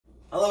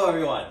Hello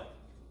everyone,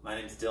 my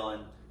name's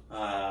Dylan.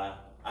 I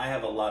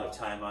have a lot of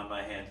time on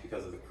my hands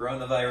because of the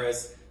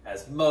coronavirus,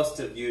 as most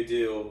of you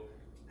do,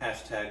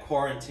 hashtag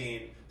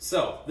quarantine.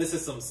 So this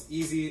is some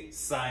easy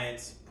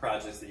science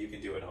projects that you can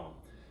do at home.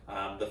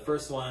 The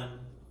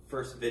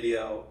first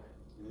video,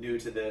 new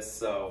to this,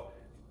 so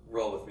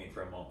roll with me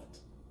for a moment.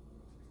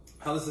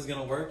 How this is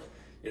gonna work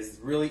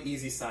is really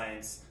easy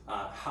science,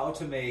 how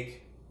to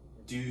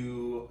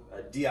do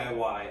a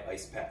DIY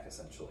ice pack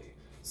essentially.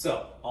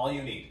 So all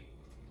you need,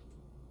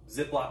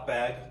 Ziploc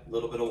bag, a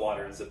little bit of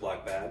water in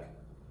Ziploc bag,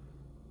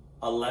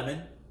 a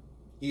lemon,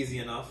 easy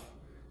enough,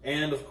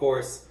 and of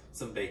course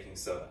some baking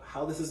soda.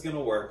 How this is going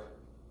to work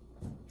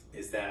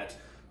is that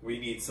we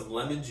need some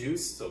lemon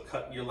juice, so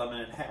cut your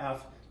lemon in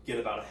half, get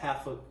about a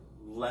half a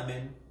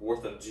lemon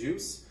worth of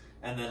juice,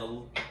 and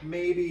then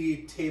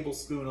maybe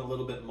tablespoon a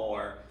little bit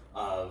more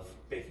of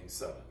baking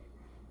soda.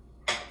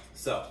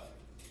 So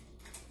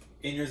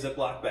in your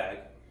Ziploc bag,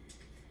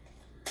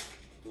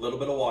 a little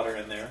bit of water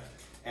in there,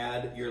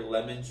 add your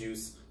lemon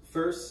juice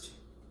first.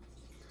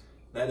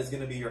 That is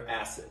going to be your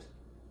acid.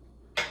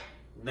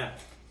 Now,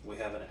 we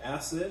have an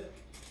acid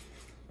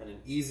and an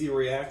easy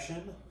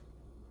reaction,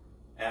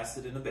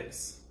 acid and a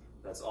base.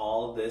 That's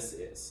all this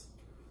is.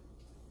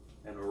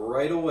 And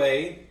right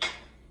away,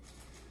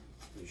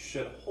 you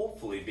should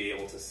hopefully be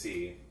able to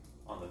see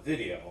on the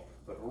video,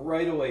 but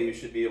right away you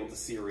should be able to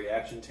see a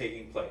reaction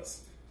taking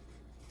place.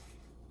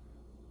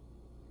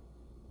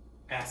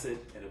 Acid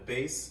and a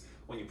base,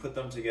 when you put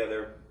them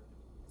together,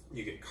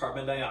 you get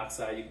carbon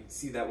dioxide, you can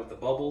see that with the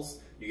bubbles,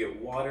 you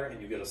get water,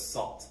 and you get a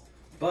salt.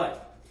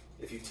 But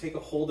if you take a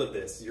hold of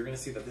this, you're going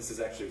to see that this is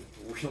actually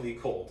really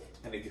cold,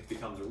 and it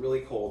becomes really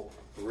cold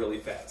really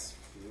fast.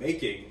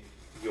 Making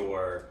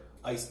your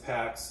ice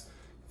packs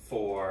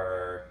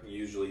for,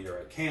 usually you're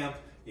at camp,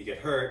 you get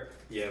hurt,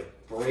 you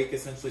break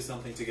essentially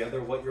something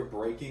together. What you're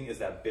breaking is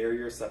that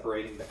barrier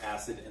separating the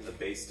acid and the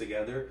base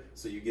together,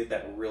 so you get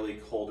that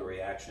really cold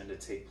reaction to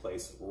take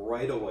place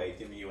right away,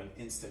 giving you an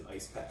instant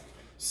ice pack.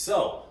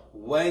 So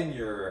when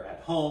you're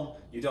at home,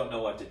 you don't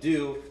know what to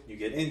do, you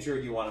get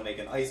injured, you want to make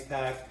an ice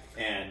pack,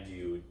 and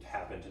you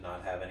happen to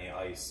not have any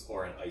ice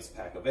or an ice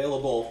pack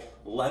available,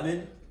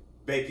 lemon,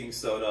 baking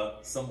soda,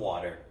 some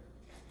water,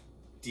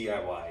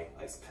 DIY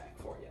ice pack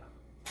for you.